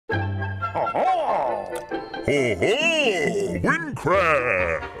Ho ho!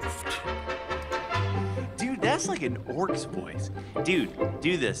 WynnCraft! Dude, that's like an orc's voice. Dude,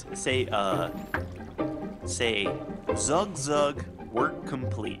 do this. Say zug zug, work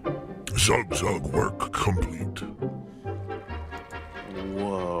complete. Zug zug, work complete.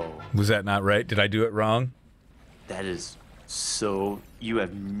 Whoa. Was that not right? Did I do it wrong? That is so... You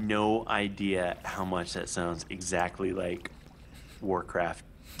have no idea how much that sounds exactly like Warcraft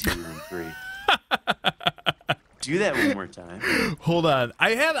 2 and 3. Do that one more time. Hold on.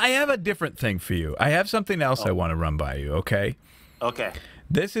 I have a different thing for you. I have something else I want to run by you, okay? Okay.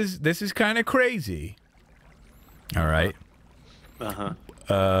 This is kind of crazy. All right. Uh-huh.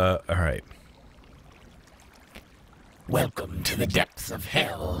 All right. Welcome to the depths of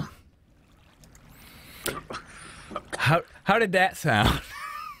hell. How did that sound?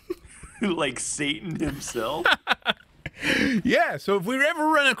 Like Satan himself? Yeah, so if we ever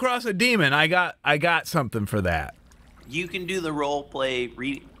run across a demon, I got something for that. You can do the role play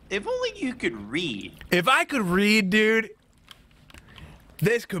read. If only you could read. If I could read, dude,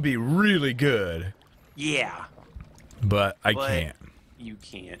 this could be really good. Yeah. But I can't. You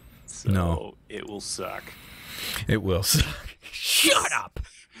can't. So No. it will suck. It will suck. Shut up.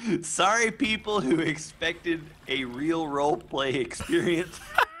 Sorry, people who expected a real role play experience.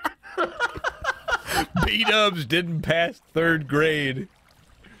 B-dubs didn't pass 3rd grade.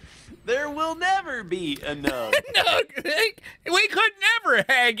 There will never be a nug. Nug! We could never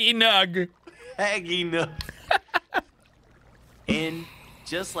haggy nug. Haggy nug. And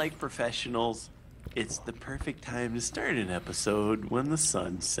just like professionals, it's the perfect time to start an episode when the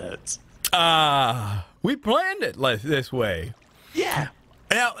sun sets. We planned it this way. Yeah.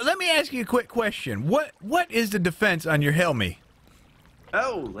 Now, let me ask you a quick question. What is the defense on your Helmy?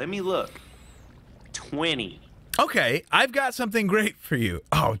 Oh, let me look. 20. Okay, I've got something great for you.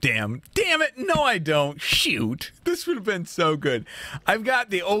 Oh, damn it. No, I don't. Shoot. This would have been so good. I've got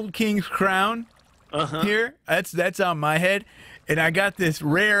the old king's crown here. That's on my head. And I got this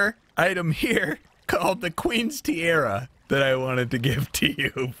rare item here called the Queen's Tiara that I wanted to give to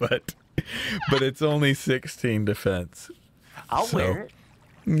you, but it's only 16 defense. I'll wear it.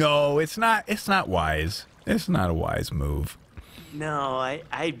 No, it's not wise. It's not a wise move. No,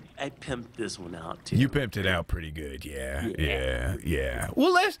 I pimped this one out too. You pimped it out pretty good, yeah.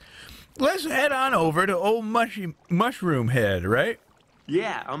 Well, let's head on over to old Mushroom Head, right?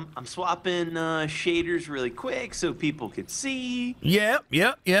 Yeah, I'm swapping shaders really quick so people could see. Yep.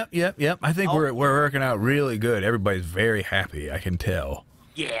 I think we're working out really good. Everybody's very happy, I can tell.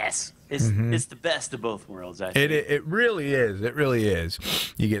 Yes, it's the best of both worlds. I think. It really is. It really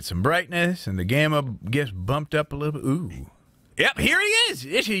is. You get some brightness, and the gamma gets bumped up a little bit. Ooh. Yep, here he is.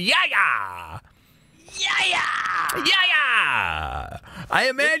 It's Yahya. Yahya. I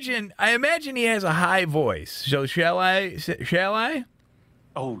imagine he has a high voice. So shall I?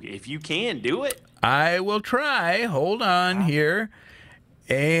 Oh, if you can do it. I will try. Hold on here.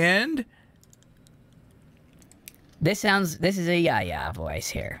 And This is a Yahya voice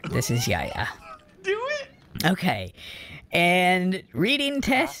here. This is Yahya. Do it. Okay. And reading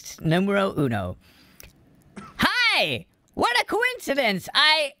test numero uno. Hi! What a coincidence!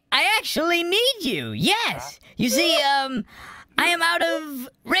 I actually need you. Yes. You see, I am out of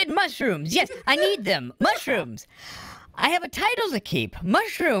red mushrooms. Yes, I need them. Mushrooms. I have a title to keep.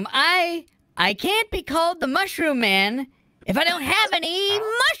 Mushroom. I can't be called the Mushroom Man if I don't have any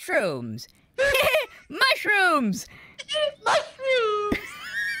mushrooms. Mushrooms. Mushrooms.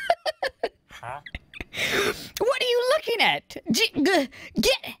 What are you looking at?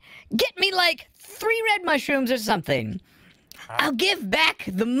 Get me like 3 red mushrooms or something. I'll give back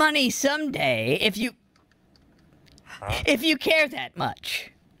the money someday if you care that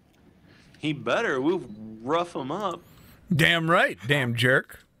much. He better. We'll rough him up. damn right, damn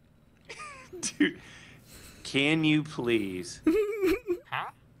jerk. Dude, can you please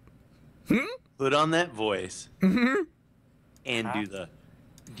put on that voice and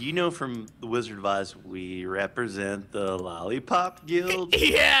do you know from the Wizard of Oz we represent the Lollipop Guild?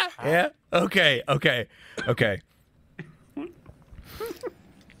 Yeah. Okay.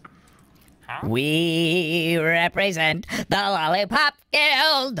 We represent the Lollipop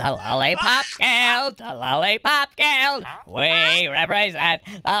Guild, the Lollipop Guild, the Lollipop Guild. We represent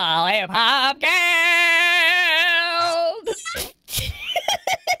the Lollipop Guild.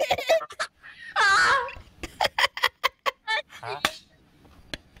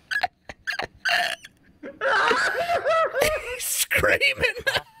 Screaming.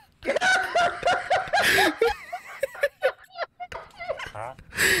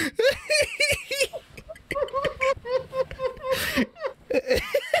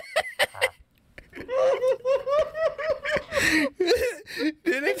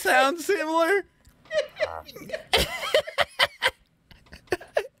 sound similar?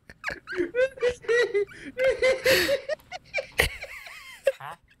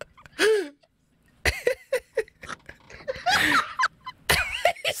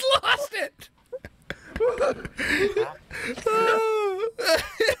 He's lost it. Oh.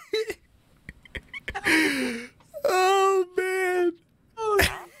 Oh man. Oh,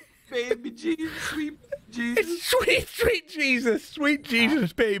 baby Jesus, sweet Jesus. Sweet, sweet Jesus. Sweet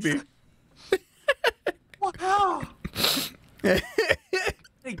Jesus, baby. Wow.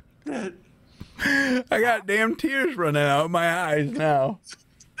 I got damn tears running out of my eyes now.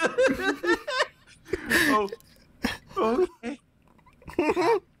 Oh. Okay.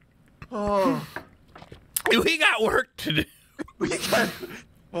 Oh. We got work to do. We got.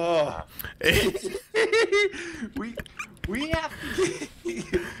 Oh. we have to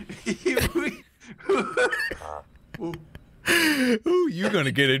get. Ooh, you're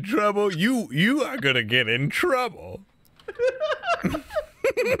gonna get in trouble. You are gonna get in trouble.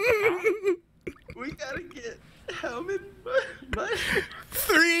 We gotta get how many mushrooms?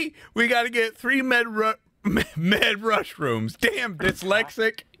 3. We gotta get 3 med mushrooms. Damn,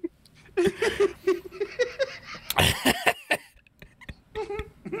 dyslexic.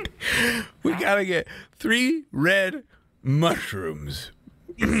 We gotta get 3 red mushrooms.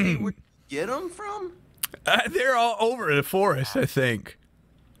 You see where you get them from? They're all over the forest, I think.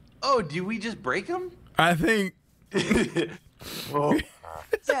 Oh, do we just break them? I think. Oh.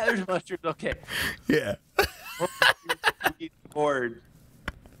 Yeah, there's mushrooms. Okay. Yeah. Board.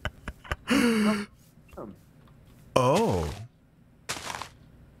 Oh.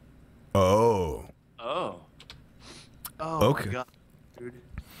 Oh. Oh. Oh Okay. my God, dude.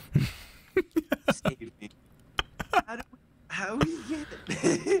 Save me. How do we get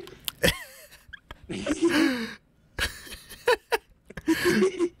it?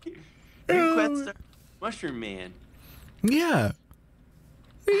 Request our mushroom man. Yeah.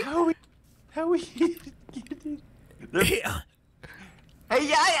 How we get it? Yeah. Hey,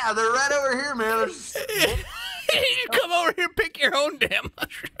 yeah, they're right over here, man. You come over here, pick your own damn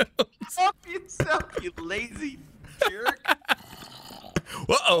mushrooms. Help yourself, you lazy jerk.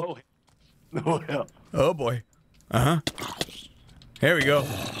 Uh-oh. No hell. Oh, boy. Uh-huh. Here we go.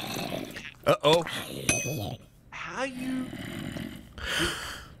 Uh-oh. How you...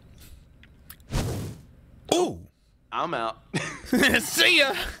 Ooh. I'm out. See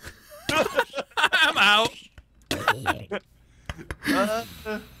ya. I'm out.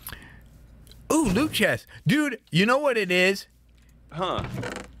 Ooh, loot chest. Dude, you know what it is? Huh.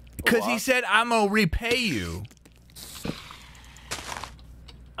 Because he said, I'm going to repay you.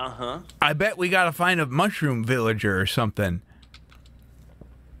 Uh-huh. I bet we got to find a mushroom villager or something.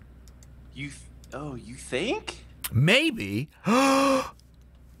 You think? Maybe.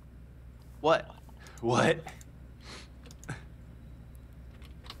 What? What?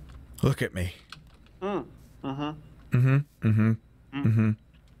 Look at me.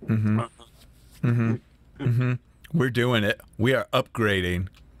 We're doing it. We are upgrading.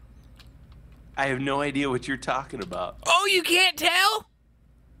 I have no idea what you're talking about. Oh, you can't tell?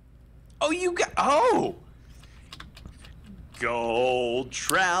 Oh, you got... Oh! Gold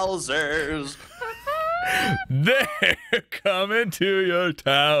trousers. They're coming to your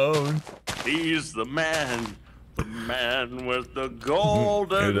town. He's the man. The man with the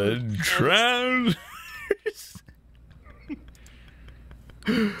golden... The trousers.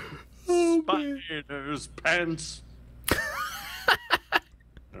 Oh, man. Spider's pants.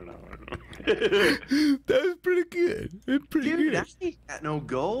 That was pretty good. It's pretty Dude, good. I ain't got no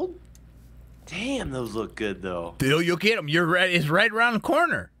gold. Damn, those look good, though. Still, you'll get them. You're right. It's right around the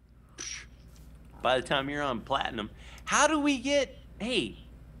corner. By the time you're on platinum, how do we get... Hey,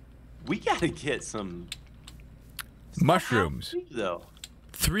 we gotta get some... Mushrooms. How do we, though?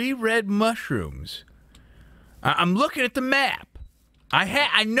 3 red mushrooms. I'm looking at the map.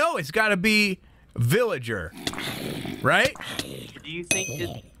 I know it's got to be villager, right? Do you think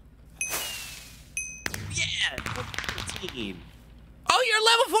it... Yeah, 14. Oh, you're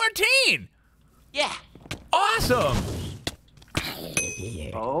level 14. Yeah. Awesome.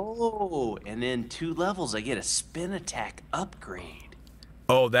 Oh, and then 2 levels, I get a spin attack upgrade.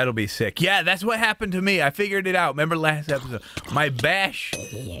 Oh, that'll be sick. Yeah, that's what happened to me. I figured it out. Remember last episode? My bash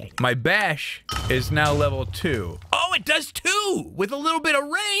is now level 2. Oh, it does 2 with a little bit of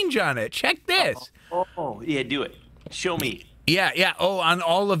range on it. Check this. Oh, yeah, do it. Show me. Yeah. Oh, on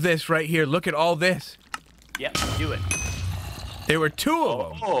all of this right here. Look at all this. Yep, do it. There were 2 of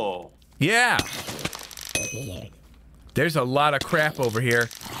them. Oh. Yeah. There's a lot of crap over here.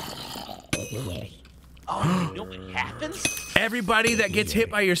 Oh, you know what happens? Everybody that gets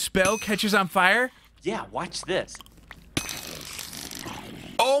hit by your spell catches on fire? Yeah, watch this.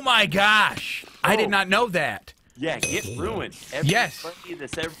 Oh my gosh! I did not know that. Yeah, get ruined. Yes. Everybody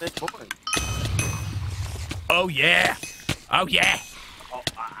that's ever been born. Oh yeah! Oh yeah!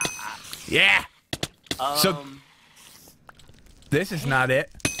 Yeah! So this is not it.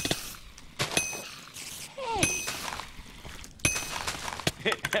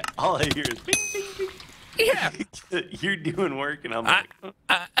 All I hear is bing, bing, bing. Yeah. You're doing work, and I'm like,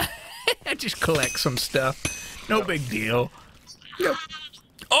 I just collect some stuff. No big deal. Yep.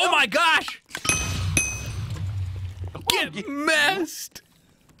 Oh my gosh! Get messed!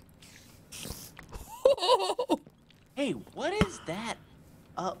 hey, what is that?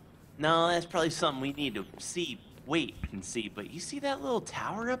 No, that's probably something we need to see. Wait and see. But you see that little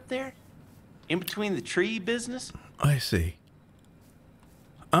tower up there, in between the tree business? I see.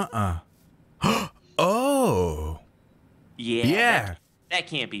 Oh. Yeah. Yeah. That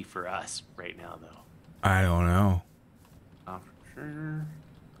can't be for us right now, though. I don't know. For sure.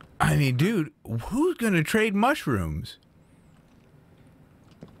 I mean, dude, who's gonna trade mushrooms?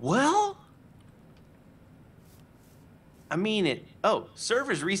 Well, I mean,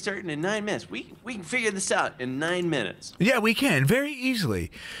 server's restarting in 9 minutes. We can figure this out in 9 minutes. Yeah, we can very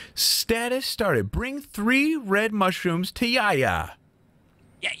easily. Status started. Bring 3 red mushrooms to Yahya.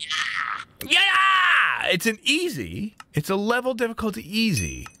 Yeah. Yeah! It's an easy. It's a level difficulty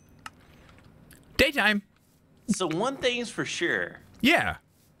easy. Daytime. So one thing's for sure. Yeah.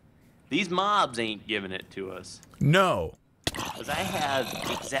 These mobs ain't giving it to us. No. Because I have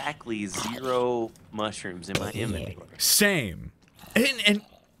exactly 0 mushrooms in my inventory. Same. And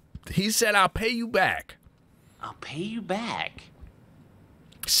he said, I'll pay you back. I'll pay you back.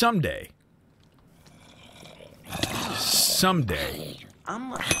 Someday. Someday.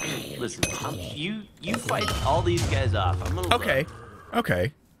 I'm listen. You fight all these guys off. I'm gonna Okay.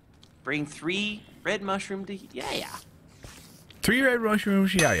 Okay. bring 3 red mushroom to Yahya. 3 red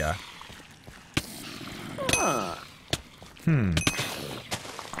mushrooms, Yahya. Huh.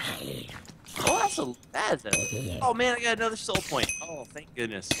 Oh, that's a. Oh man, I got another soul point. Oh, thank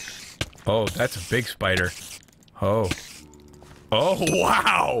goodness. Oh, that's a big spider. Oh. Oh,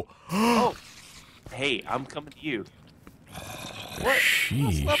 wow. Oh, hey, I'm coming to you. What?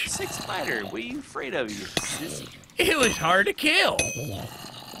 Sheesh. Level 6 spider. What are you afraid of, you sissy? It was hard to kill.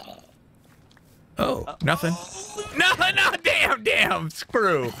 Oh, nothing. No, damn,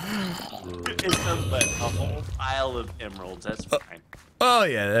 screw. It's nothing but a whole pile of emeralds. That's fine. Oh,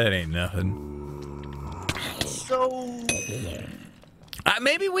 yeah, that ain't nothing. So,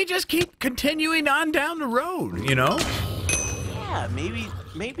 Maybe we just keep continuing on down the road, you know? yeah,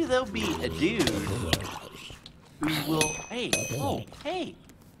 maybe there'll be a dude who will. Hey,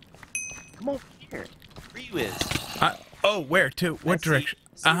 come over here. Where you is? Oh, where to? What I see- direction?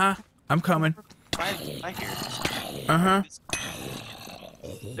 see- I'm coming. Right here. Uh-huh.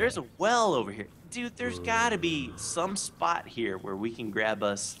 There's a well over here. Dude, there's gotta be some spot here where we can grab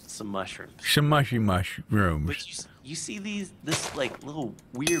us some mushrooms. Some mushrooms. But you see this like little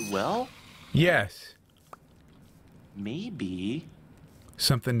weird well? Yes. Maybe.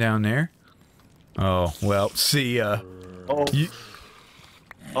 Something down there? Oh, well, see ya. Oh. You-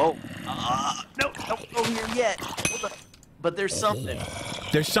 No, don't go here yet. Hold up. But there's something.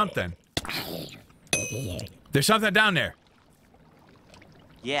 There's something. There's something down there.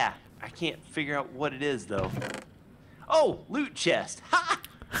 Yeah, I can't figure out what it is though. Oh, loot chest. Ha!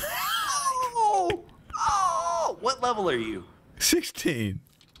 Oh, what level are you? 16.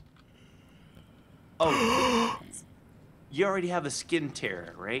 Oh, you already have a skin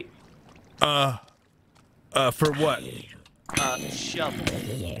terror, right? For what? Shovel.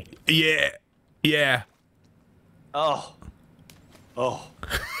 Yeah. Oh. Oh,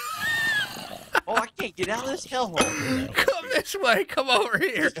 I can't get out of this hellhole. Come this way. Come over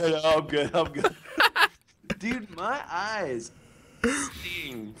here. I'm good. Dude, my eyes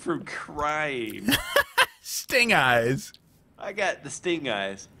sting from crying. Sting eyes. I got the sting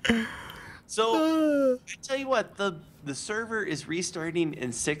eyes. So, I tell you what, the server is restarting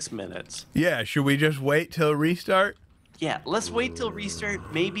in 6 minutes. Yeah, should we just wait till restart? Yeah, let's wait till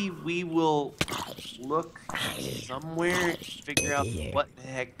restart. Maybe we will look somewhere, figure out what the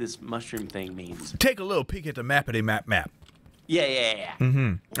heck this mushroom thing means. Take a little peek at the mappity map. Yeah.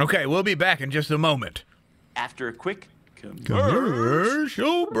 Okay, we'll be back in just a moment. After a quick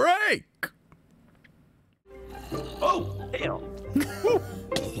Commercial break. Oh, hell.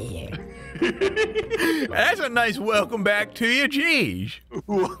 That's a nice welcome back to you, geez.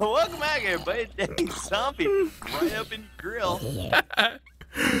 Welcome back, everybody. Dang zombie right up in your grill.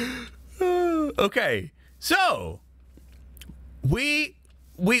 Okay, So we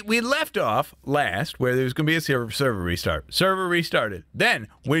left off last where there's going to be a server restart. Server restarted. Then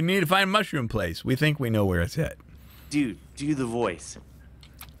we need to find mushroom place. We think we know where it's at. Dude, do the voice.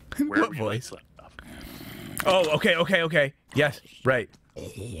 What voice? Oh, okay. Yes, right.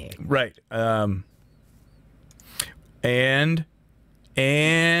 And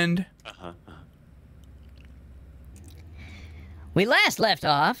We last left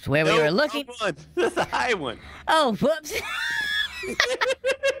off where we were looking. One. That's the high one. Oh, whoops.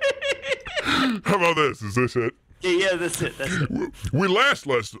 How about this? Is this it? Yeah, that's it. We left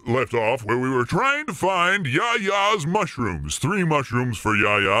off where we were trying to find Yahya's mushrooms. 3 mushrooms for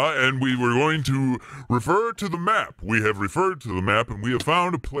Yahya, and we were going to refer to the map. We have referred to the map, and we have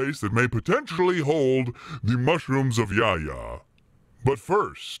found a place that may potentially hold the mushrooms of Yahya. But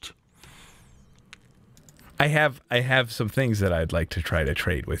first, I have some things that I'd like to try to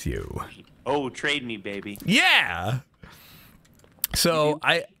trade with you. Oh, trade me, baby. Yeah. So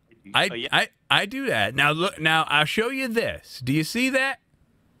I do that. Now look. Now I'll show you this. Do you see that?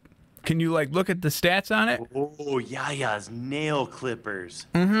 Can you like look at the stats on it? Oh, Yahya's nail clippers.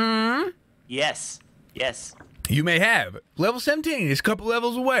 Mm-hmm. Yes. You may have level 17. It's a couple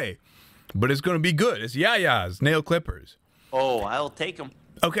levels away, but it's going to be good. It's Yahya's nail clippers. Oh, I'll take them.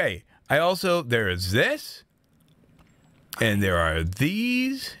 Okay. There is this, and there are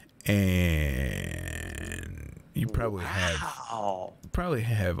these, and you probably have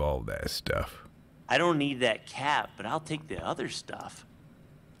all that stuff. I don't need that cap, but I'll take the other stuff.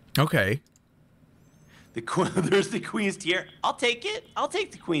 Okay. There's the Queen's Tiara. I'll take it. I'll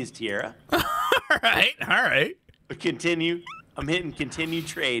take the Queen's Tiara. All right. Continue. I'm hitting continue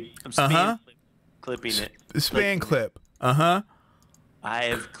trade. I'm clipping it. Spam clip. Uh-huh. I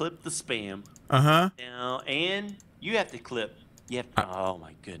have clipped the spam. Uh-huh. Now, and you have to clip. Oh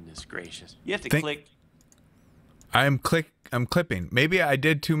my goodness gracious. You have to click. I'm clipping. Maybe I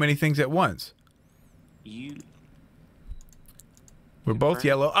did too many things at once. We're both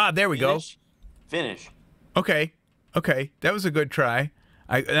yellow. Ah, there we go. Finish. Okay. That was a good try.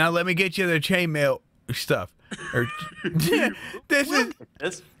 Now let me get you the chainmail stuff.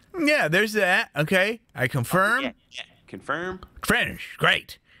 There's that. Okay. I confirm. Yeah. Confirm. Finish.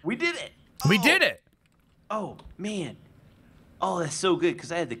 Great. We did it. We did it. Oh, man. Oh, that's so good because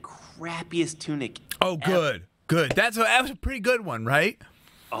I had the crappiest tunic. Oh, good. Good. That was a pretty good one, right?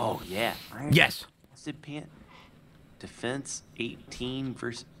 Oh, yeah. Yes. Busted pant. Defense 18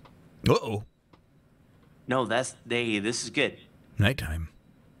 versus. Uh-oh. No, this is good. Nighttime.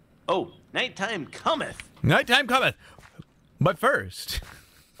 Oh, nighttime cometh. Nighttime cometh. But first.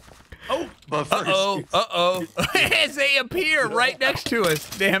 Oh, but first. Uh-oh. As they appear right next to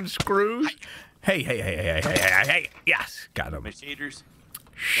us, damn screws. Hey. Yes, got him. My shaders.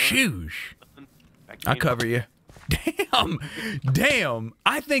 Shoosh. I'll cover you. Damn.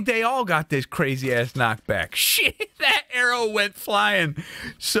 I think they all got this crazy-ass knockback. Shit, that arrow went flying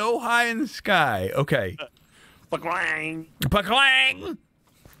so high in the sky. Okay. Paklang.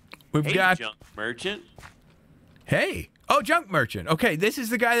 We've got... Junk merchant. Hey. Oh, junk merchant. Okay, this is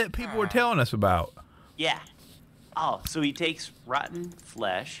the guy that people were telling us about. Yeah. Oh, so he takes rotten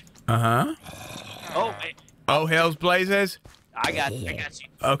flesh. Uh-huh. Oh, wait. Oh, hell's blazes. I got you.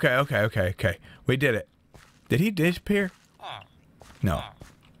 Okay. We did it. Did he disappear? No.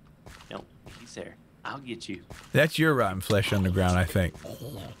 No, he's there. I'll get you. That's your rotten flesh on the ground, I think.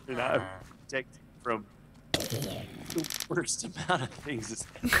 And I'm protected from the worst amount of things that's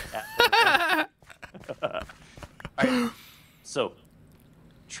happening. All right. So,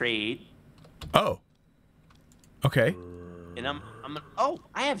 trade. Oh. Okay. And I'm gonna. Oh,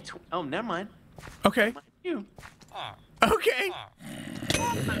 I have. Oh, never mind. Okay. You. Okay.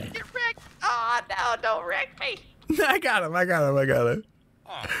 Get wrecked. Oh no! Don't wreck me. I got him. All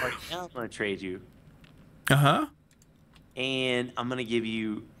right, now I'm gonna trade you, Uh-huh. and I'm gonna give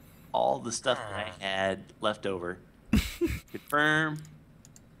you all the stuff that I had left over. Confirm.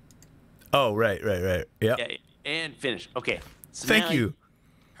 Oh, right. Yep. Yeah, and finish. Okay. So Thank now you.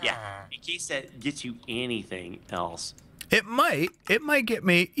 Yeah. In case that gets you anything else. It might get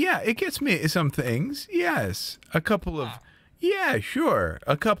me. Yeah, it gets me some things. Yes. A couple of. Yeah, sure.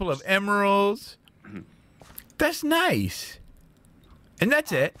 A couple of emeralds. That's nice. And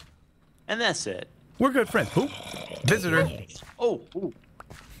that's it. And that's it. We're good friends. Who? Visitor. Oh. Ooh.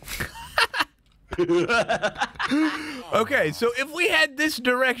 Okay, so if we had this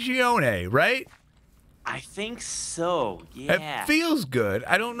directione, right? I think so. Yeah. It feels good.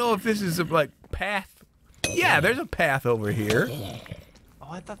 I don't know if this is a like path. Yeah, there's a path over here. Oh,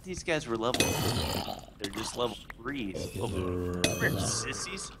 I thought these guys were level. They're just level 3s.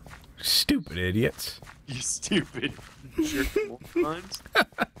 Sissies. Stupid idiots. You stupid jerk ones.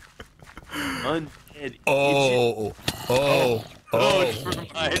 Undead. Oh. Never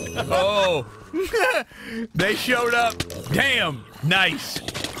mind. Oh. They showed up. Damn. Nice.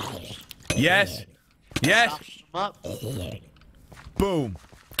 Yes. Stop them up. Boom.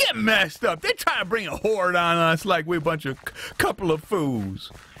 Get messed up. They're trying to bring a horde on us like we're a bunch of couple of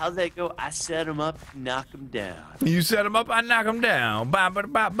fools. How'd that go? I set them up, knock them down. You set them up, I knock them down. Bow, bow,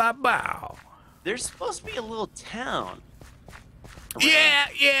 bow, bow, bow. There's supposed to be a little town.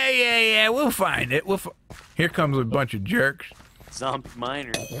 Yeah. We'll find it. Here comes a bunch of jerks. Zombie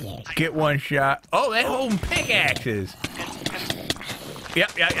miners. Get one shot. Oh, they're holding pickaxes. Yeah.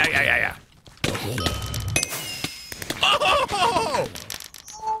 Oh!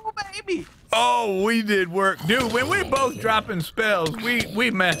 Oh, baby. Oh, we did work. Dude, when we're both dropping spells,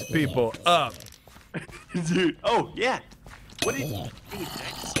 we mess people up. Dude. Oh, yeah. What did you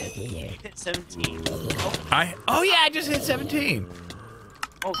hit 17? I just hit 17.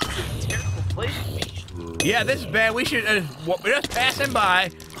 Oh, this is a terrible place to be. Yeah, this is bad. We should just passing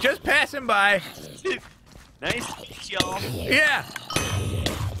by. Just passing by. Nice to meet y'all. Yeah.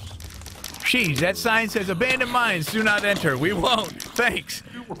 Jeez, that sign says abandoned mines do not enter. We won't. Thanks.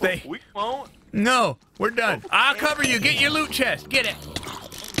 We won't. No, we're done. I'll cover you. Get your loot chest. Get it.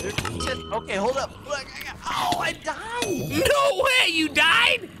 Okay, hold up. Look, I died. No way, you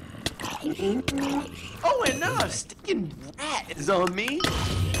died? Oh, and now a stinking rat is on me.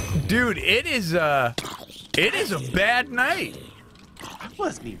 Dude, it is a bad night. I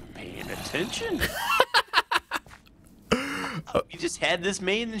wasn't even paying attention. You just had this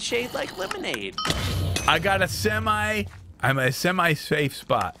made in the shade like lemonade. I'm a semi-safe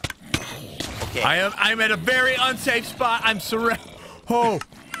spot. Okay. I'm at a very unsafe spot. I'm surrounded. Oh.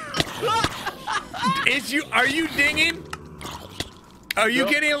 Are you dinging? Are you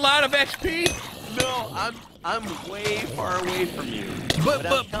getting a lot of XP? No, I'm way far away from you. But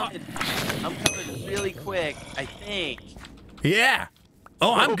I'm coming really quick, I think. Yeah.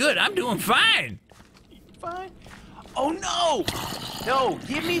 Oh, I'm good. I'm doing fine. Fine. Oh no! No,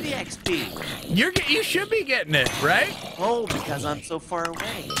 give me the XP. You should be getting it, right? Oh, because I'm so far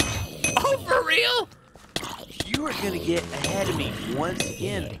away. Oh, for real? You are gonna get ahead of me once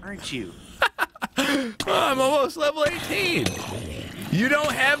again, aren't you? Oh, I'm almost level 18. You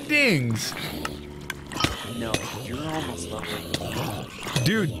don't have dings. No, you're almost level 18.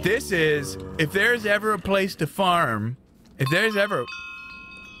 Dude, this is, if there's ever a place to farm, if there's ever...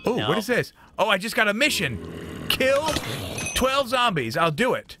 Oh, No. What is this? Oh, I just got a mission. Kill 12 zombies. I'll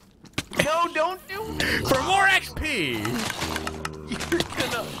do it. No, don't do it. For more XP.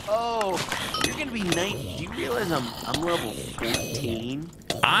 You're gonna be 90. Do you realize I'm level 14?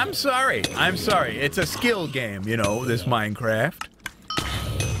 I'm sorry. It's a skill game, this Minecraft.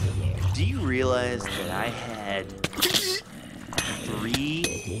 Do you realize that I had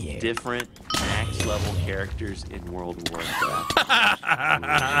 3 different max level characters in World of Warcraft?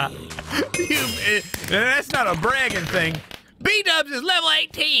 That's not a bragging thing. B-Dubs is level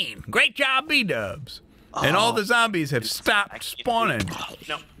 18. Great job, B-Dubs. And all the zombies have stopped spawning.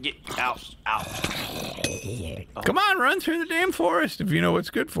 No, get out. Come on, run through the damn forest if you know what's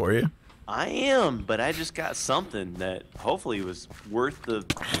good for you. I am, but I just got something that hopefully was worth the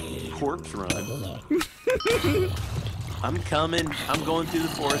corpse run. I'm coming. I'm going through the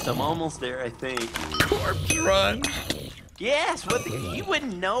forest. I'm almost there, I think. Corpse run. Yes, you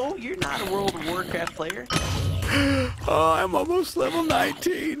wouldn't know. You're not a World of Warcraft player. Oh, I'm almost level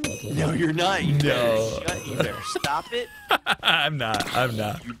 19. No, you're not. You better stop it. I'm not.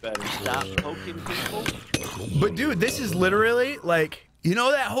 You better stop poking people. But dude, this is literally like,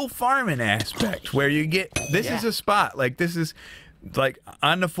 that whole farming aspect where you get, this is a spot. Like this is, like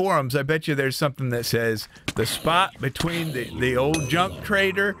on the forums, I bet you there's something that says the spot between the old junk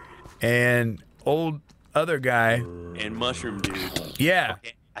trader and old other guy. And Mushroom Dude. Yeah.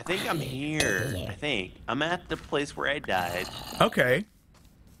 Okay, I think I'm here. I'm at the place where I died. Okay.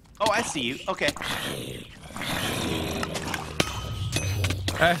 Oh, I see you. Okay.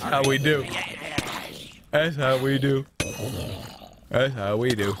 That's how we do. That's how we do. That's how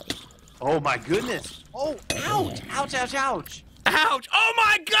we do. Oh my goodness. Oh, ouch. Ouch! Oh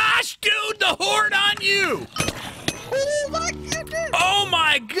my gosh, dude! The horde on you! Oh my goodness. Oh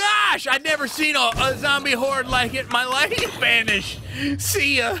my gosh! I've never seen a zombie horde like it in my life. Vanish.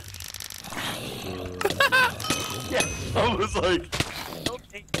 See ya. Yeah, I was like,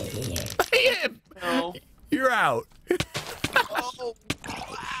 okay. No. You're out. Oh,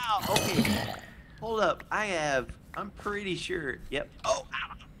 wow. Okay. Hold up. I'm pretty sure. Yep. Oh,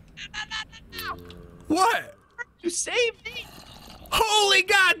 ow. What? You saved me. Holy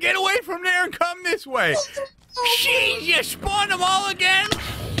God, get away from there and come this way. Jeez, you spawned them all again?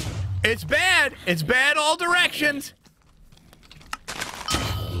 It's bad. It's bad all directions.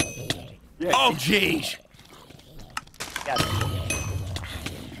 Yeah, Oh, jeez.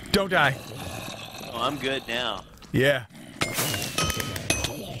 Don't die. Oh, I'm good now. Yeah.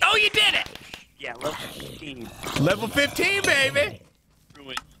 Oh, you did it! Yeah, level 15. Level 15, baby.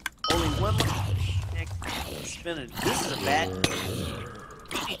 Ruined. Only one next spin. This is a bad.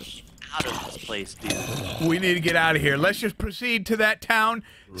 We need to get out of this place, dude. We need to get out of here. Let's just proceed to that town.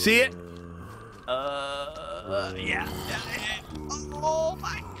 See it? Yeah. Oh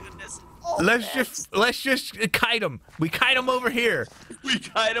my goodness. Oh, Let's just kite them. We kite them over here. We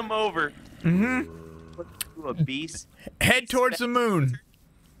kite him over. Mm-hmm. To a beast. Head towards the moon.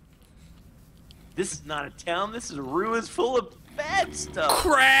 This is not a town. This is a ruins full of bad stuff.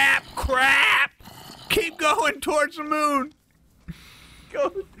 Crap! Crap! Keep going towards the moon. Go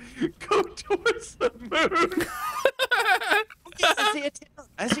towards the moon. I see a town.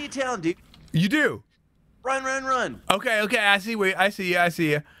 I see a town, dude. You do? Run, run, run. Okay. I see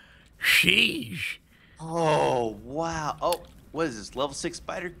you. Sheesh. Oh, wow. Oh, what is this? Level 6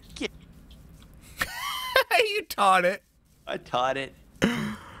 spider? Get. You taught it. I taught it.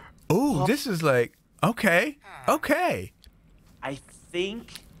 Ooh, this is like, okay. I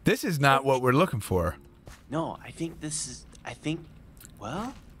think. This is not what we're looking for. No, I think this is.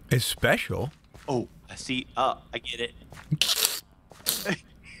 Well. It's special. Oh, I see. Oh, I get it.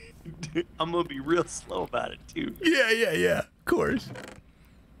 Dude, I'm gonna be real slow about it too. Yeah. Of course.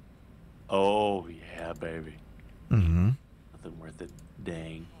 Oh yeah, baby. Mm-hmm. Nothing worth it.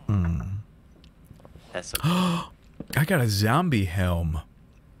 Dang. Mm. That's okay. I got a zombie helm,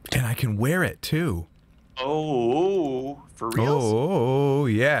 and I can wear it too. Oh, for real? Oh,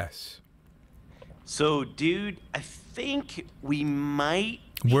 yes. So, dude, I think we might.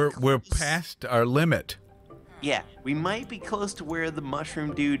 We're past our limit. Yeah, we might be close to where the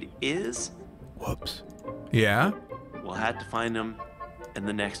mushroom dude is. Whoops. Yeah? We'll have to find him in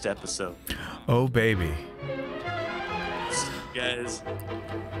the next episode. Oh, baby. See you guys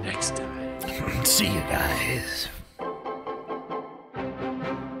next time. See you guys.